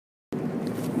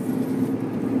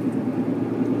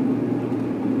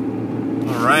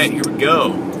Alright, here we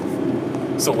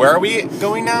go. So where are we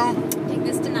going now? Take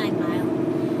this to 9 Mile.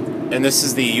 And this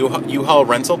is the U-Haul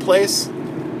rental place?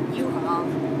 U-Haul.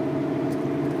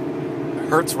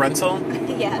 Hertz Rental?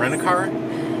 Yes. Rent-a-car?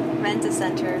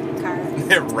 Rent-a-center car.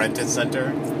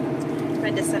 Rent-a-center?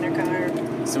 Rent-a-center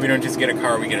car. So we don't just get a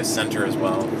car, we get a center as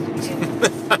well.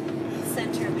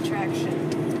 Center of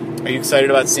attraction. Are you excited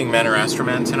about seeing Man or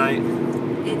Astroman tonight?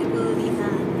 It will be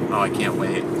fun. Oh, I can't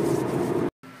wait.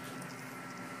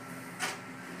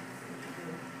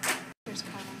 There's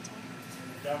car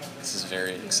rental. This is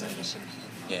very exciting.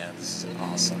 Yeah, this is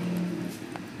awesome.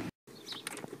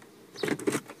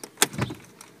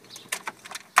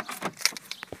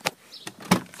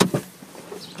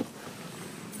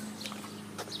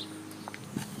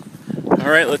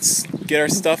 Alright, let's get our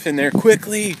stuff in there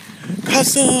quickly.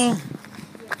 Hustle!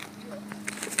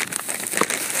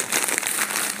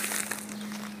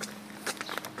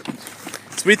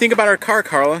 So what do you think about our car,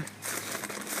 Carla?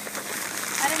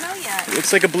 I don't know yet. It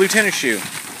looks like a blue tennis shoe,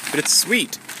 but it's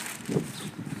sweet.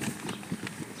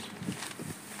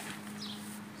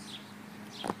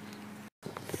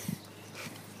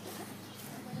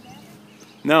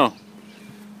 No.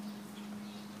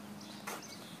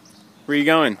 Where are you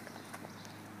going?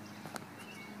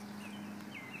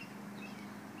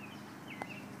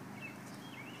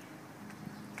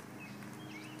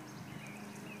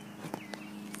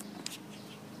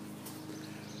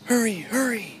 Hurry,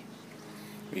 hurry!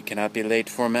 We cannot be late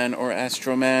for Man or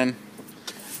Astroman.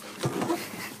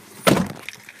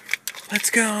 Let's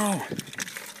go!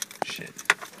 Shit.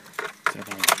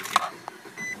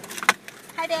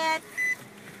 Hi, Dad.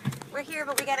 We're here,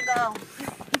 but we gotta go.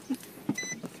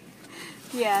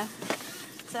 Yeah.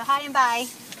 So hi and bye.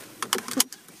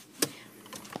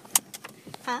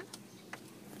 Huh?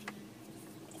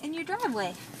 In your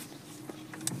driveway.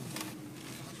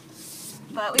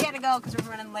 But we gotta go because we're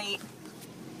running late.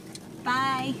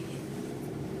 Bye.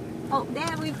 Oh,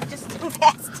 Dad, we've just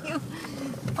passed you.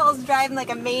 Paul's driving like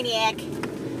a maniac.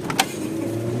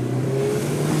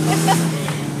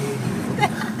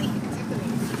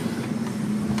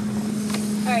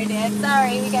 Alright, Dad.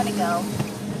 Sorry, we gotta go.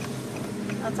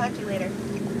 I'll talk to you later.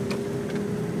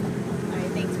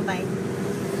 Alright, thanks. Bye-bye.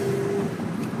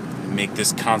 Make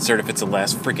this concert if it's the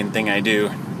last freaking thing I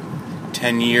do.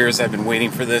 10 years I've been waiting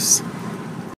for this.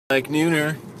 Like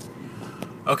nooner.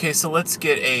 Okay, so let's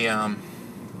get a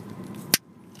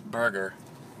burger.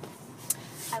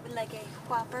 I would like a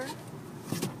Whopper.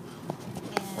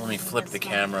 Let me flip the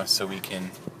camera so we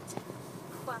can.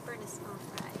 Whopper and a small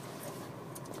fry.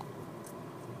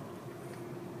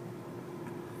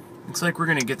 Looks like we're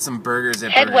gonna get some burgers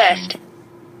at Head Burger west. King.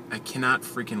 I cannot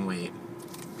freaking wait.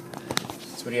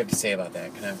 So what do you have to say about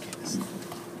that? Can I have kids?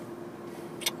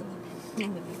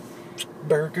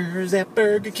 Burgers at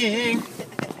Burger King.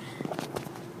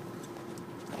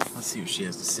 Let's see what she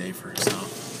has to say for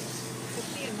herself. It's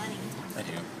for your money. I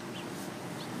do.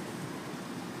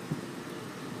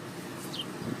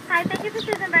 Hi, thank you for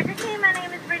choosing Burger King. My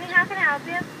name is Brittany. How can I help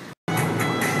you?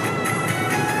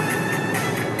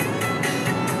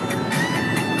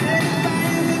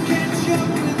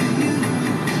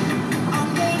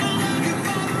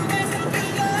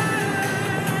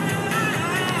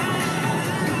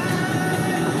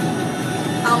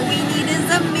 All we need is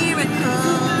a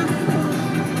miracle.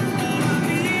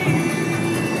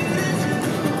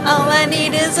 All I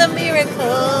need is a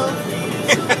miracle.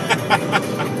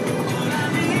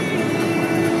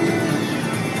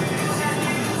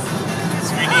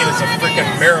 So we need is a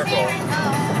freaking miracle.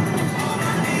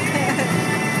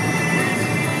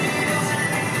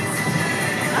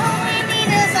 All we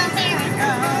need is a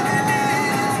miracle.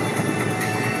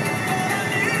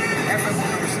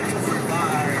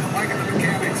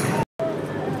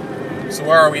 So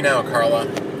where are we now, Carla?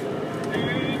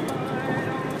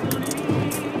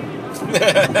 Driving,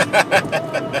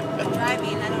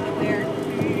 I don't know where.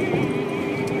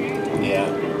 Yeah.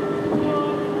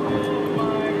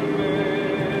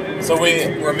 So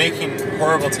we're making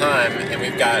horrible time, and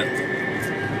we've got,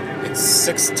 it's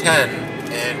 6:10,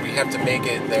 and we have to make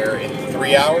it there in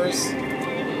 3 hours?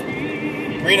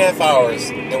 3.5 hours,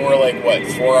 and we're like, what,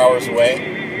 4 hours away?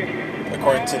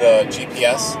 According to the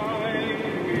GPS?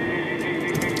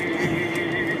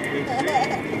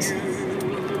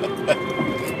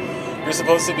 You're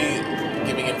supposed to be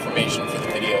giving information for the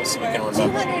video so we can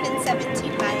remember.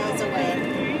 217 miles away.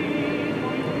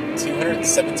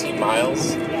 217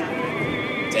 miles? Yeah.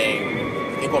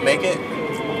 Dang. Think we'll make it?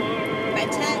 By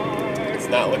 10. It's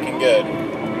not looking good.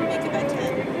 Make it by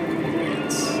 10.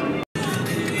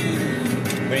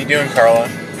 What are you doing, Carla?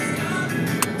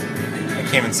 I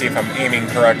can't even see if I'm aiming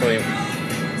correctly.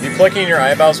 You plucking your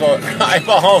eyeballs while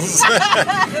eyeballs?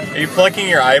 Are you plucking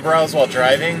your eyebrows while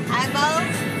driving? Eyeballs?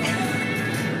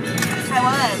 I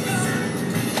was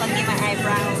plucking my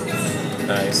eyebrows.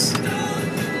 Nice.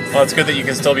 Well, it's good that you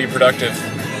can still be productive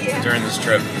during this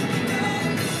trip.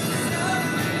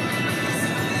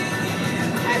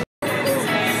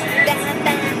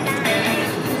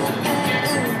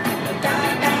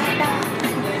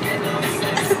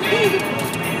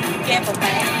 Careful,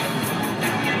 man.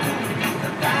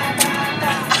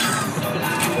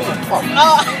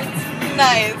 Oh,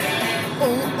 nice.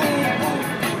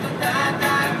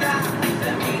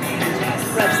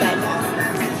 Rub side down.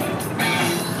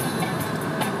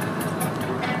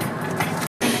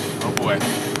 Oh boy.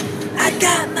 I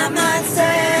got my mind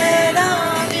set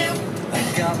on you.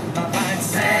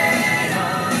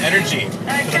 Energy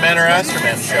for the Manor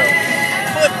Astroman show.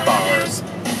 Flip bars.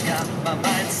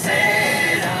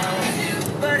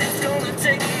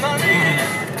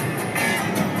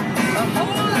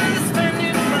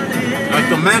 Like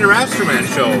the Manor Astroman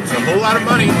show, it's a whole lot of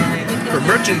money for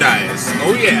merchandise.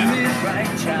 Oh yeah.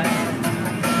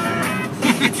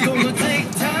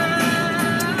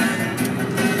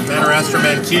 Manor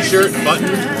Astroman t-shirt,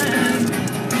 button,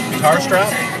 guitar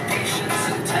strap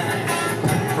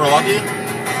for Lucky.